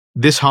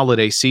This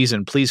holiday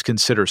season, please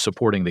consider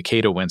supporting the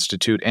Cato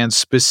Institute and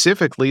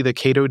specifically the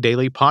Cato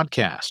Daily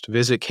Podcast.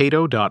 Visit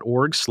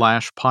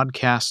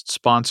cato.org/podcast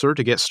sponsor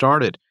to get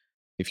started.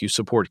 If you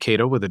support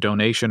Cato with a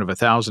donation of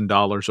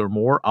 $1,000 or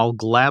more, I'll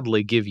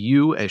gladly give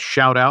you a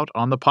shout out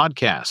on the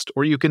podcast,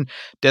 or you can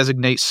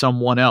designate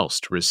someone else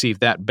to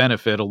receive that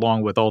benefit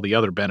along with all the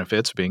other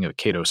benefits of being a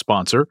Cato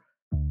sponsor.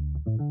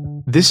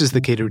 This is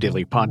the Cato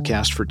Daily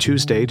Podcast for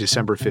Tuesday,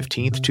 December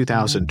 15th,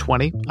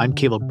 2020. I'm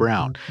Caleb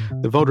Brown.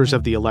 The voters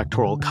of the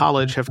Electoral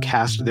College have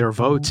cast their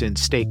votes in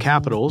state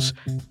capitals,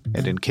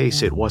 and in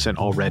case it wasn't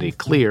already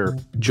clear,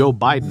 Joe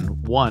Biden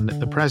won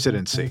the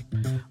presidency.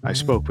 I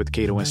spoke with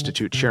Cato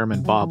Institute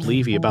Chairman Bob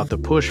Levy about the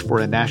push for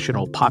a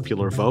national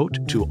popular vote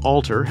to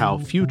alter how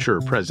future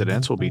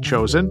presidents will be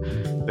chosen,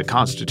 the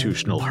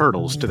constitutional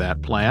hurdles to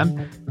that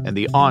plan, and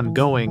the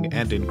ongoing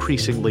and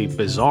increasingly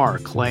bizarre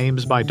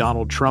claims by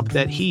Donald Trump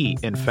that he,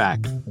 in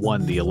fact,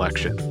 won the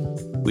election.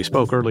 We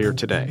spoke earlier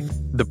today.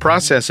 The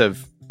process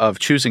of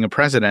choosing a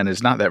president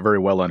is not that very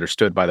well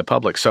understood by the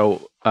public.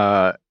 So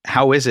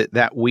how is it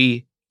that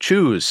we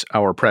choose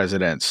our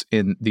presidents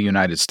in the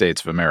United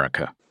States of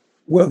America?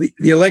 Well,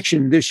 the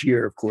election this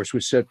year, of course,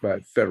 was set by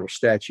federal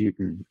statute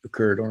and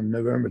occurred on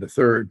November the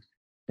 3rd.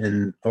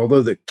 And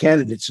although the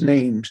candidates'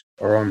 names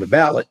are on the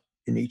ballot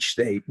in each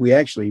state, we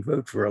actually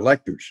vote for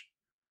electors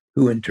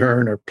who in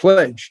turn are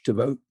pledged to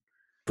vote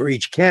for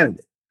each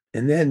candidate.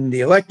 And then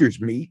the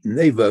electors meet and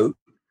they vote.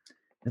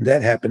 And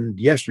that happened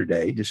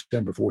yesterday,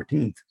 December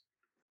 14th,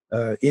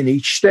 in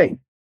each state.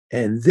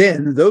 And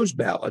then those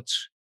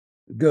ballots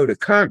go to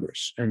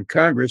Congress, and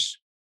Congress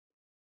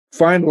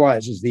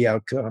finalizes the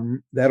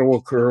outcome. That'll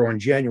occur on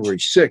January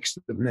 6th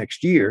of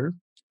next year.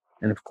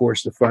 And of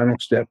course, the final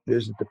step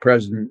is that the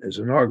president is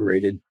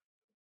inaugurated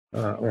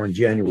on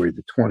January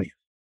the 20th.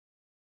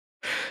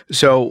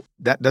 So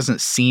that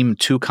doesn't seem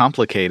too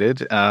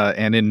complicated.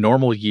 And in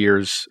normal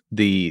years,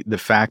 the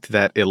fact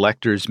that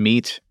electors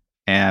meet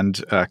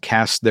and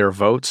cast their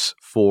votes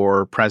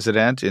for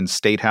president in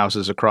state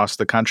houses across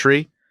the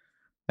country,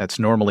 that's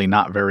normally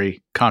not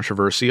very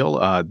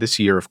controversial. This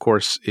year, of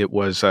course, it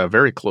was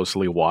very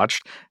closely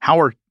watched. How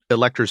are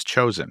electors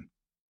chosen?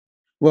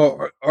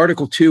 Well,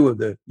 Article 2 of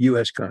the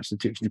U.S.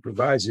 Constitution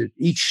provides that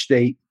each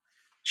state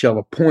shall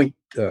appoint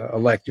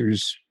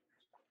electors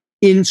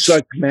in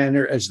such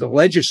manner as the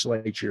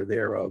legislature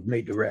thereof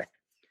may direct.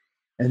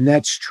 And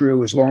that's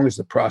true as long as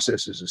the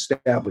process is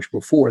established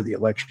before the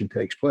election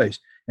takes place.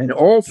 And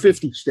all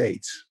 50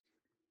 states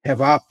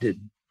have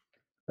opted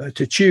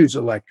to choose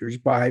electors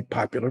by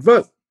popular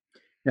vote.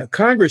 Now,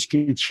 Congress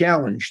can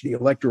challenge the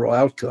electoral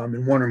outcome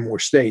in one or more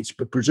states,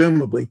 but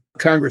presumably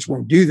Congress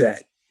won't do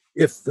that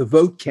if the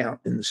vote count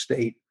in the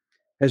state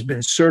has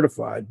been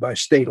certified by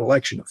state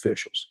election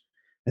officials.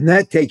 And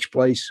that takes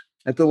place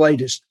at the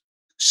latest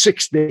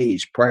 6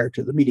 days prior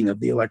to the meeting of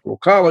the Electoral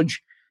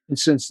College. And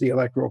since the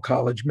Electoral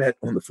College met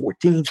on the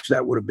 14th,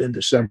 that would have been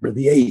December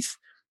the 8th,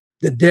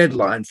 the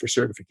deadline for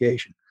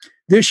certification.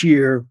 This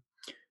year,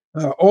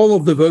 all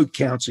of the vote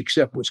counts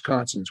except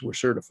Wisconsin's were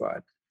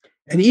certified.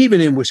 And even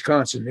in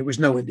Wisconsin, there was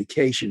no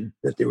indication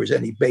that there was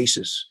any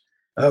basis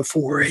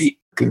for a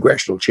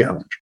congressional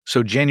challenge.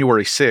 So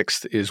January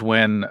 6th is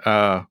when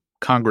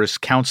Congress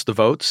counts the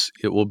votes.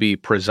 It will be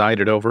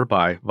presided over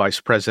by Vice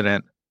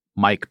President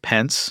Mike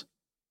Pence.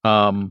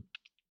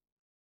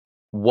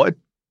 What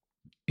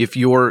if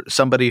you're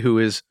somebody who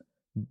is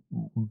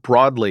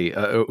broadly,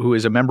 who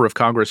is a member of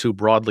Congress who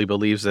broadly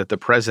believes that the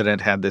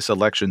president had this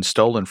election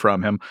stolen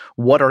from him?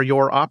 What are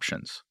your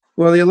options?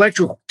 Well, the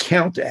Electoral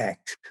Count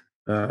Act,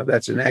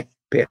 that's an act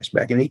passed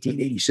back in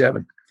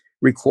 1887,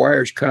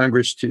 requires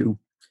Congress to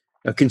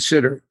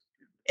consider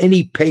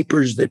any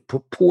papers that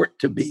purport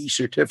to be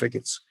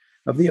certificates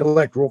of the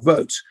electoral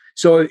votes.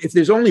 So if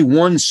there's only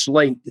one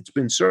slate that's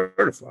been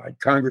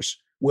certified, Congress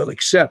will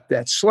accept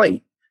that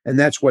slate. And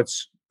that's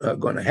what's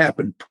going to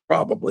happen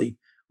probably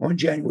on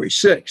January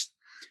 6th.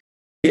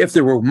 If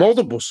there were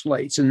multiple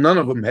slates and none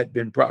of them had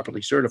been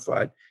properly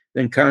certified,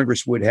 then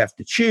Congress would have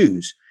to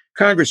choose.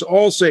 Congress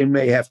also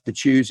may have to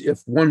choose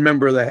if one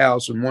member of the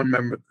House and one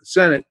member of the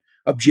Senate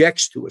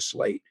objects to a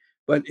slate.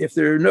 But if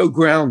there are no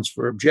grounds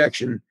for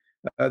objection,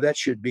 that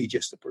should be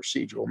just a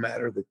procedural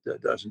matter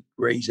that doesn't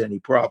raise any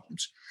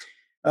problems.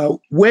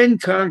 When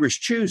Congress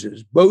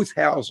chooses, both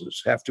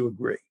houses have to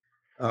agree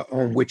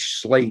on which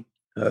slate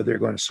they're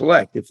going to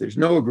select. If there's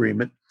no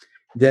agreement,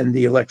 then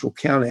the Electoral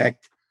Count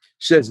Act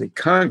says that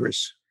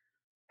Congress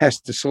has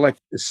to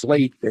select the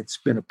slate that's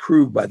been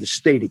approved by the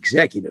state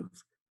executive.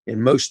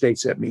 In most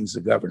states, that means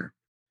the governor.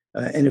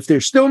 And if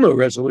there's still no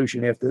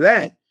resolution after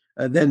that,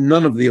 then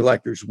none of the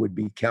electors would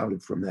be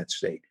counted from that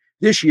state.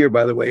 This year,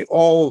 by the way,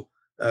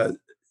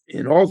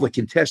 in all the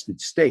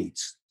contested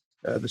states,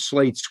 the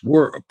slates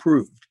were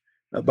approved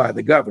by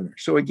the governor.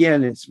 So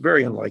again, it's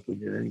very unlikely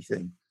that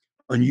anything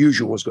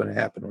unusual is going to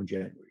happen on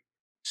January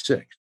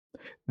 6th.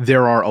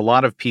 There are a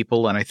lot of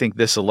people, and I think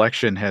this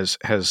election has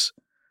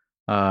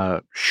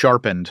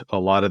sharpened a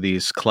lot of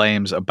these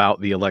claims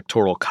about the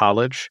Electoral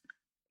College.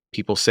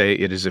 People say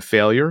it is a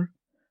failure.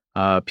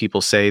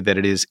 People say that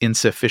it is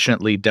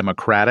insufficiently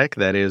democratic.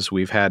 That is,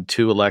 we've had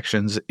three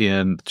elections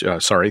in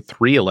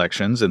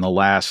the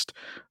last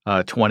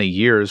 20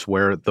 years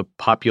where the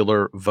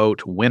popular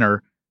vote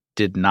winner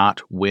did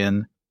not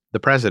win the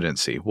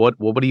presidency. What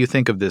do you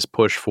think of this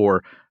push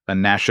for a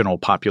national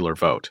popular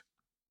vote?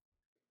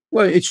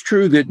 Well, it's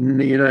true that in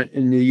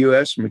the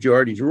U.S.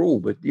 majorities rule,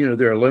 but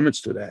there are limits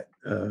to that.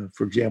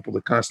 For example,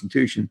 the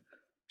Constitution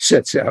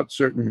sets out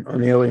certain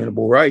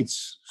unalienable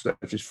rights,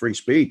 such as free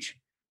speech,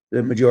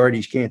 that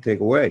majorities can't take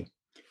away.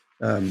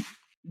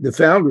 The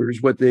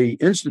founders, what they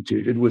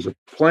instituted was a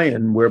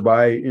plan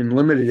whereby, in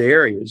limited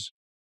areas,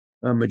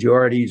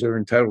 majorities are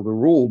entitled to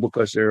rule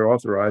because they're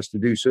authorized to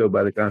do so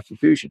by the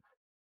Constitution.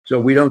 So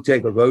we don't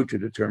take a vote to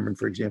determine,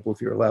 for example,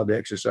 if you're allowed to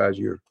exercise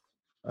your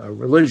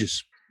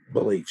religious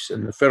beliefs,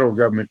 and the federal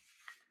government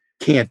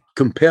can't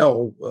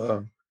compel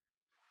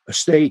a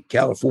state,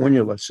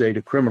 California, let's say,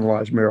 to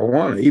criminalize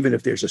marijuana, even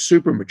if there's a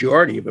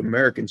supermajority of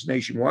Americans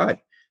nationwide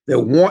that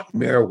want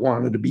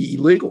marijuana to be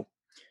illegal.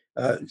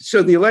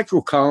 So the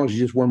Electoral College is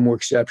just one more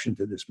exception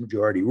to this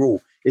majority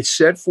rule. It's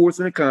set forth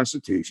in the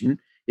Constitution.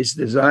 It's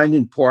designed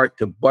in part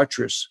to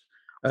buttress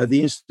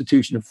the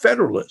institution of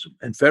federalism,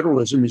 and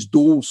federalism is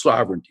dual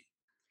sovereignty,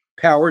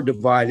 power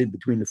divided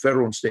between the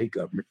federal and state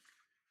government.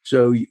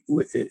 So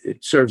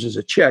it serves as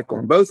a check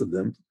on both of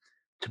them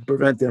to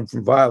prevent them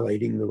from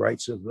violating the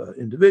rights of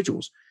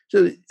individuals.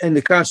 And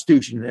the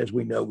Constitution, as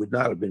we know, would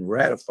not have been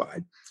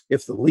ratified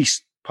if the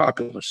least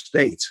populous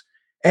states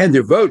and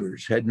their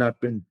voters had not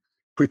been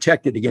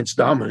protected against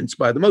dominance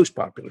by the most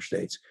popular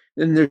states.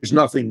 And there's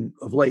nothing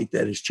of late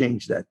that has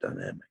changed that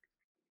dynamic.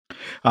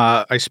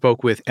 I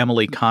spoke with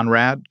Emily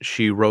Conrad.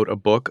 She wrote a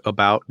book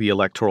about the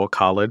Electoral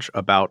College,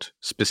 about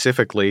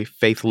specifically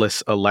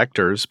faithless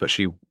electors, but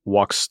she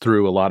walks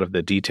through a lot of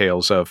the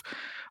details of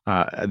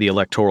the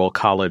Electoral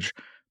College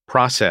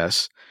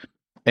process.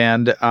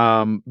 And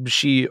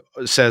she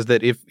says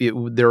that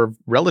there are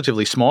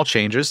relatively small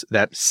changes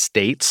that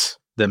states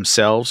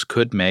themselves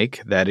could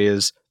make, that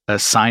is,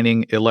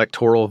 assigning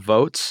electoral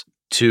votes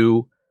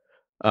to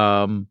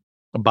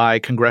by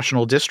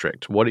congressional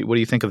district. What do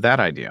you think of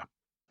that idea?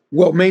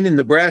 Well, Maine and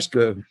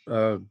Nebraska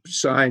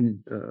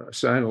assign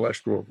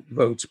electoral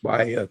votes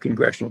by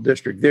congressional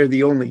district. They're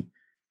the only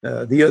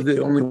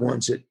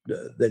ones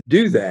that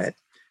do that.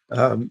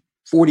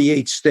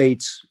 48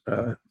 states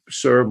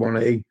serve on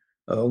a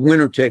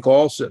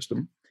winner-take-all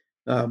system,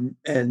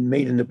 and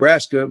Maine and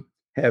Nebraska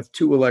have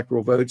 2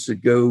 electoral votes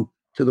that go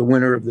to the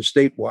winner of the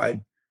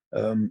statewide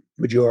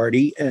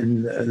majority,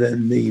 and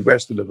then the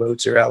rest of the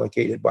votes are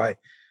allocated by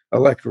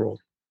electoral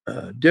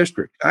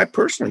district. I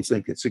personally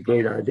think it's a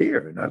great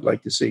idea, and I'd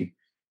like to see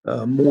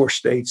more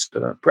states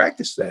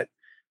practice that.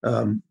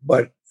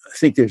 But I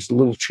think there's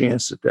little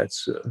chance that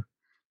that's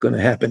going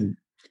to happen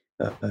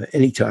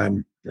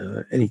anytime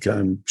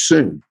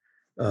soon.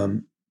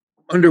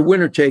 Under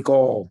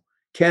winner-take-all,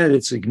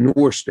 candidates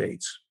ignore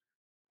states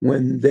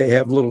when they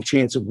have little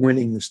chance of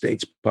winning the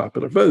state's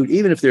popular vote,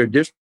 even if there are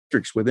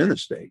districts within the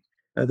state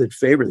that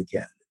favor the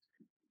candidate.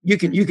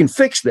 You can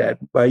fix that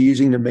by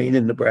using the Maine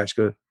and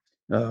Nebraska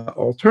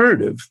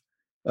alternative,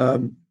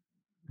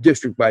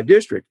 district by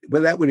district,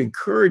 but that would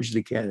encourage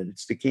the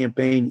candidates to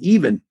campaign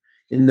even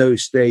in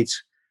those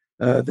states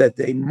that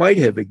they might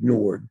have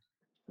ignored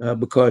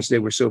because they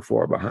were so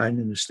far behind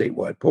in the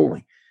statewide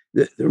polling.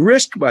 The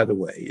risk, by the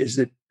way, is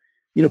that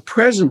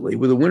presently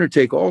with a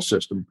winner-take-all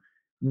system,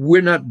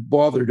 we're not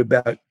bothered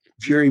about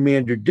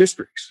gerrymandered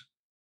districts,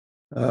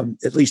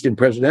 at least in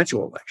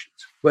presidential elections.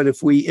 But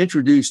if we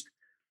introduced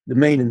the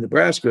Maine and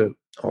Nebraska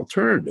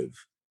alternative,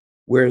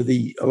 where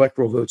the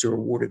electoral votes are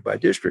awarded by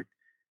district,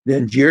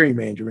 then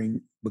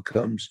gerrymandering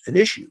becomes an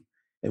issue.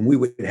 And we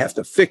would have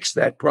to fix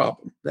that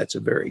problem. That's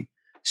a very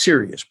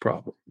serious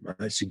problem.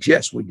 I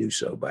suggest we do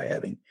so by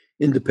having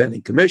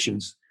independent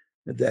commissions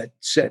that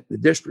set the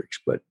districts.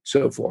 But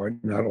so far,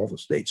 not all the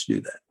states do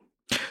that.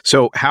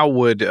 So how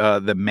would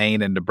the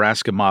Maine and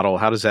Nebraska model,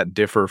 how does that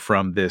differ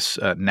from this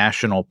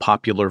national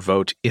popular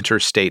vote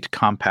interstate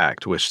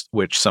compact,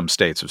 which some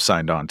states have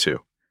signed on to?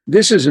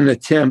 This is an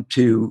attempt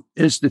to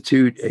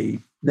institute a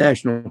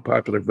national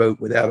popular vote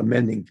without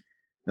amending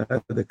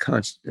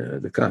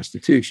the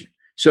Constitution.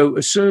 So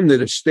assume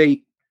that a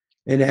state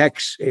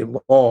enacts a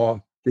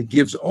law that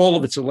gives all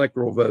of its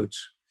electoral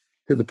votes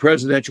to the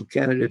presidential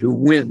candidate who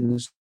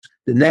wins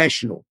the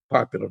national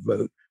popular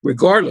vote,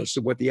 regardless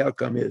of what the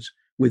outcome is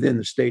within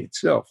the state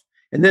itself.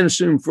 And then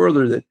assume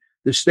further that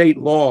the state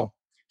law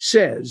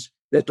says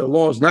that the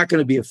law is not going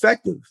to be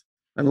effective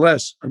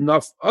unless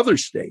enough other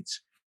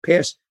states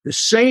pass the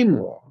same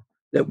law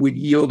that would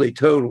yield a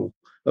total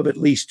of at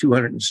least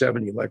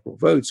 270 electoral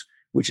votes,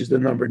 which is the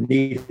number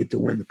needed to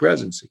win the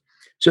presidency.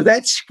 So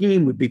that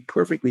scheme would be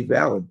perfectly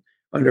valid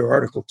under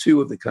Article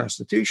 2 of the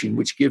Constitution,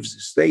 which gives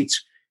the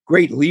states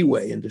great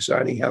leeway in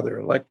deciding how their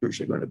electors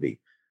are going to be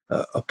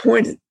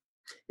appointed.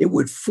 It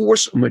would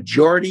force a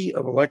majority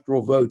of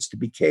electoral votes to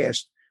be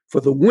cast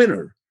for the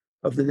winner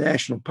of the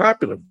national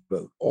popular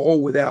vote,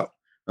 all without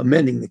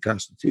amending the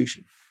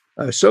Constitution.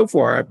 So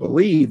far, I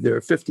believe there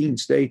are 15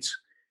 states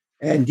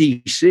and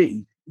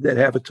D.C. that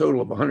have a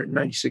total of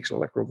 196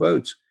 electoral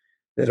votes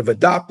that have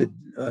adopted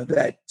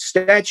that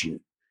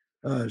statute.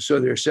 So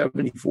there are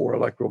 74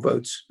 electoral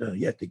votes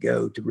yet to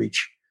go to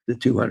reach the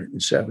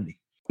 270.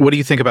 What do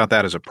you think about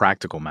that as a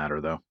practical matter,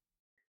 though?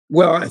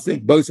 Well, I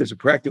think both as a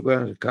practical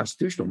and as a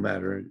constitutional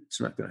matter,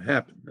 it's not going to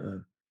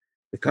happen.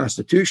 The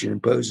Constitution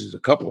imposes a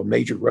couple of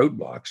major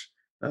roadblocks.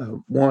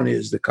 One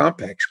is the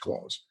Compacts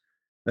Clause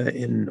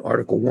in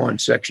Article 1,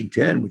 Section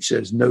 10, which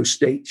says no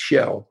state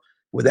shall,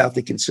 without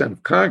the consent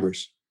of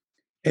Congress,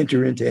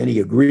 enter into any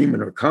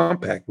agreement or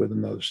compact with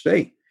another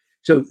state.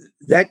 So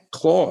that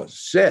clause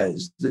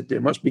says that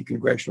there must be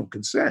congressional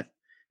consent.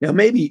 Now,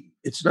 maybe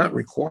it's not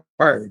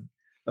required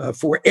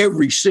for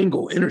every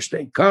single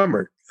interstate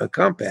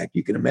compact.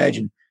 You can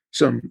imagine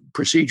some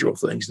procedural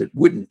things that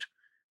wouldn't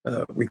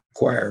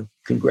require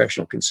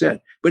congressional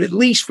consent. But at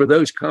least for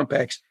those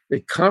compacts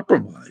that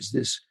compromise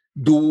this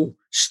dual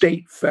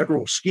state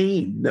federal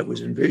scheme that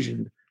was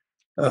envisioned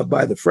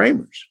by the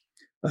framers.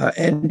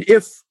 And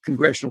if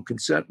congressional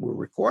consent were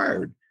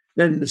required,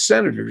 then the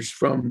senators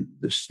from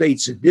the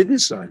states that didn't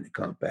sign the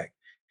compact,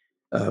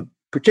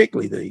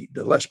 particularly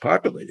the less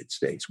populated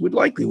states, would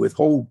likely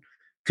withhold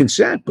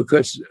consent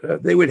because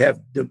they would have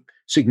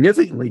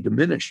significantly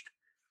diminished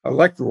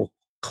electoral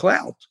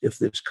clout if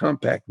this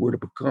compact were to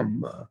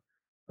become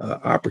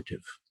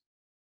operative.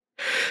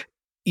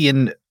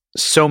 In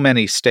so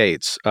many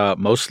states,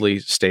 mostly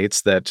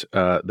states that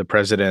the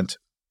president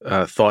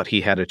thought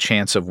he had a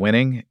chance of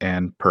winning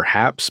and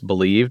perhaps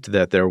believed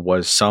that there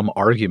was some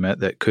argument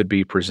that could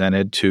be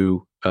presented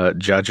to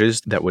judges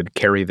that would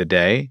carry the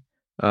day,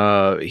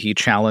 he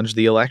challenged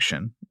the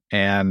election.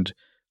 And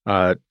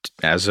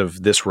as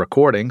of this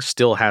recording,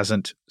 still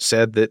hasn't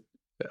said that,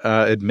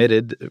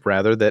 admitted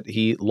rather, that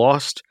he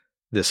lost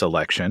this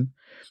election.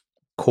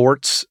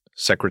 Courts,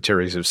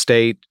 secretaries of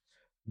state,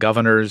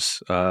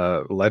 governors,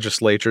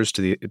 legislatures,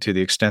 to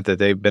the extent that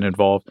they've been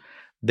involved,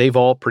 they've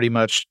all pretty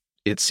much,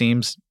 it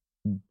seems,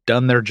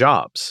 done their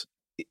jobs.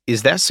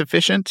 Is that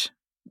sufficient?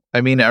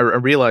 I mean, I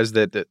realize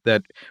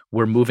that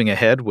we're moving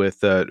ahead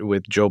with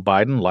Joe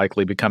Biden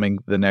likely becoming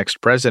the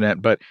next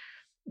president, but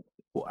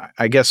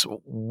I guess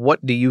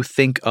what do you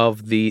think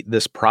of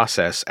this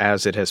process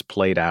as it has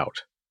played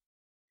out?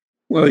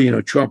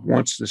 Well, Trump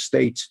wants the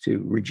states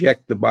to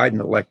reject the Biden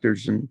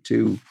electors and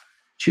to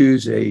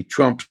choose a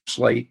Trump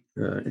slate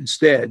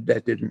instead.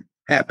 That didn't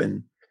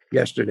happen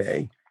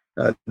yesterday.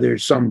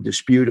 There's some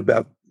dispute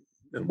about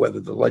whether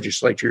the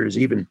legislature is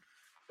even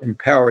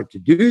empowered to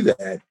do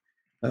that.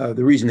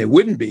 The reason they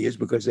wouldn't be is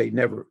because they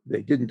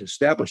didn't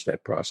establish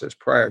that process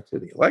prior to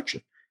the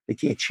election. They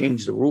can't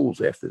change the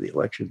rules after the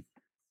election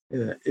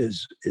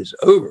is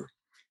over.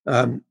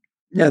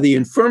 Now, the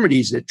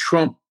infirmities that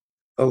Trump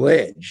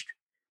alleged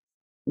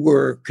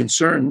were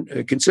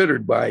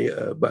considered by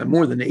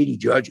more than 80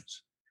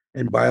 judges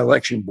and by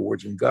election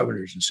boards and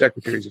governors and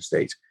secretaries of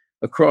states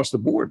across the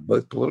board,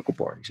 both political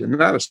parties, and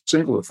not a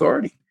single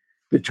authority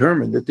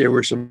determined that there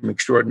were some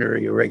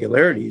extraordinary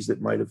irregularities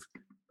that might have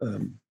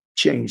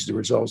changed the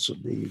results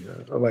of the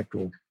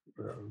electoral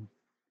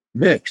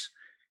mix.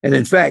 And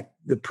in fact,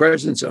 the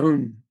president's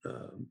own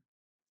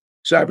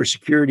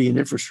cybersecurity and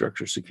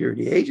infrastructure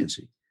security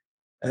agency,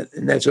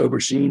 and that's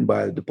overseen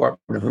by the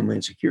Department of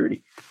Homeland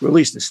Security,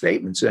 released a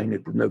statement saying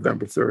that the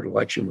November 3rd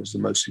election was the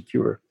most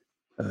secure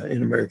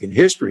in American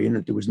history, and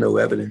that there was no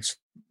evidence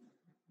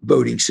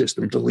voting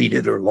system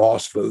deleted or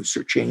lost votes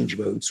or changed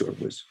votes or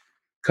was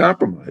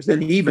compromised.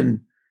 And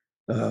even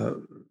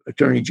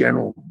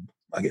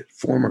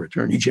former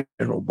Attorney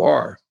General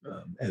Barr,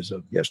 as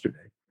of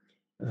yesterday,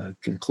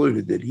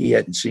 concluded that he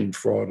hadn't seen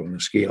fraud on a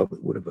scale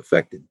that would have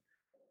affected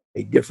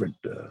a different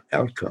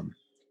outcome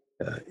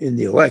in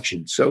the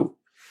election. So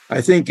I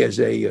think as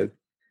a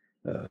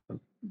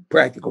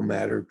practical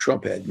matter,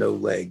 Trump had no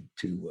leg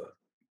to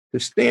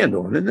stand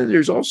on. And then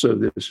there's also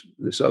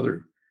this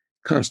other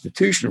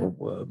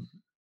constitutional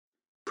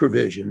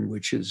provision,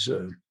 which is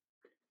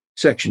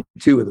Section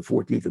 2 of the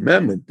 14th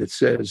Amendment, that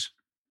says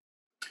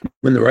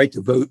when the right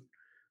to vote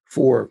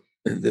for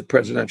the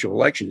presidential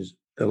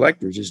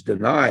electors is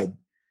denied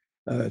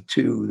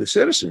to the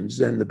citizens,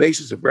 then the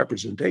basis of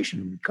representation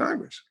in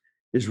Congress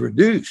is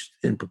reduced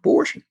in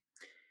proportion.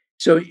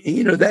 So,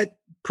 that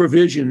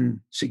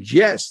provision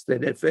suggests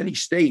that if any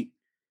state,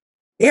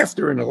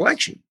 after an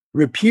election,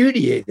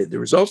 repudiated the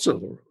results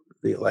of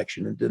the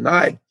election and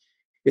denied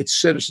its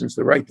citizens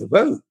the right to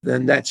vote,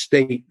 then that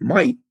state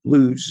might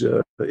lose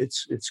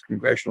its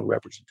congressional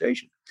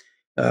representation.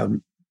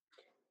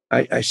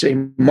 I say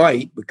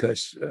might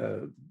because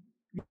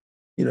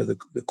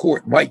the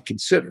court might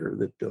consider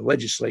that the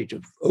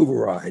legislative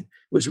override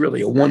was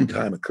really a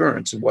one-time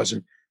occurrence and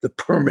wasn't the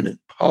permanent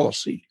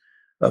policy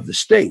of the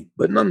state.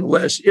 But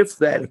nonetheless, if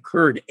that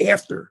occurred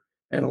after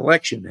an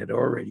election had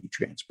already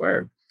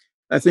transpired,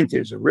 I think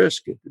there's a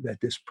risk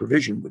that this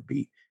provision would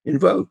be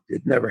invoked.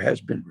 It never has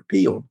been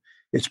repealed.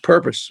 Its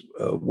purpose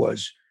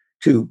was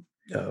to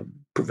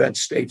prevent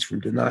states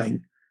from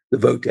denying the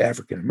vote to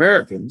African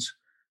Americans.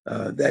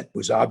 That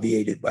was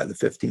obviated by the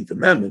 15th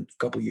Amendment a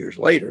couple of years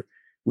later.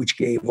 which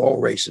gave all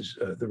races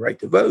the right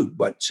to vote.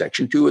 But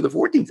Section 2 of the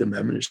 14th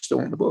Amendment is still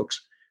in the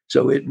books.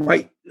 So it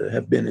might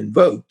have been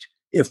invoked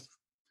if,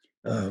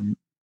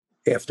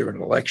 after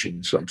an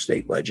election, some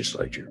state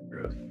legislature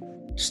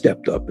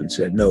stepped up and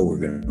said, no, we're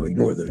going to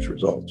ignore those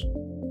results.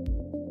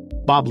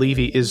 Bob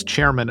Levy is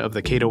chairman of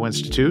the Cato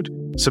Institute.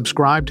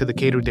 Subscribe to the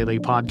Cato Daily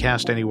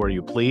Podcast anywhere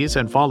you please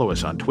and follow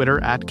us on Twitter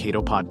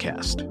 @Cato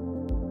Podcast.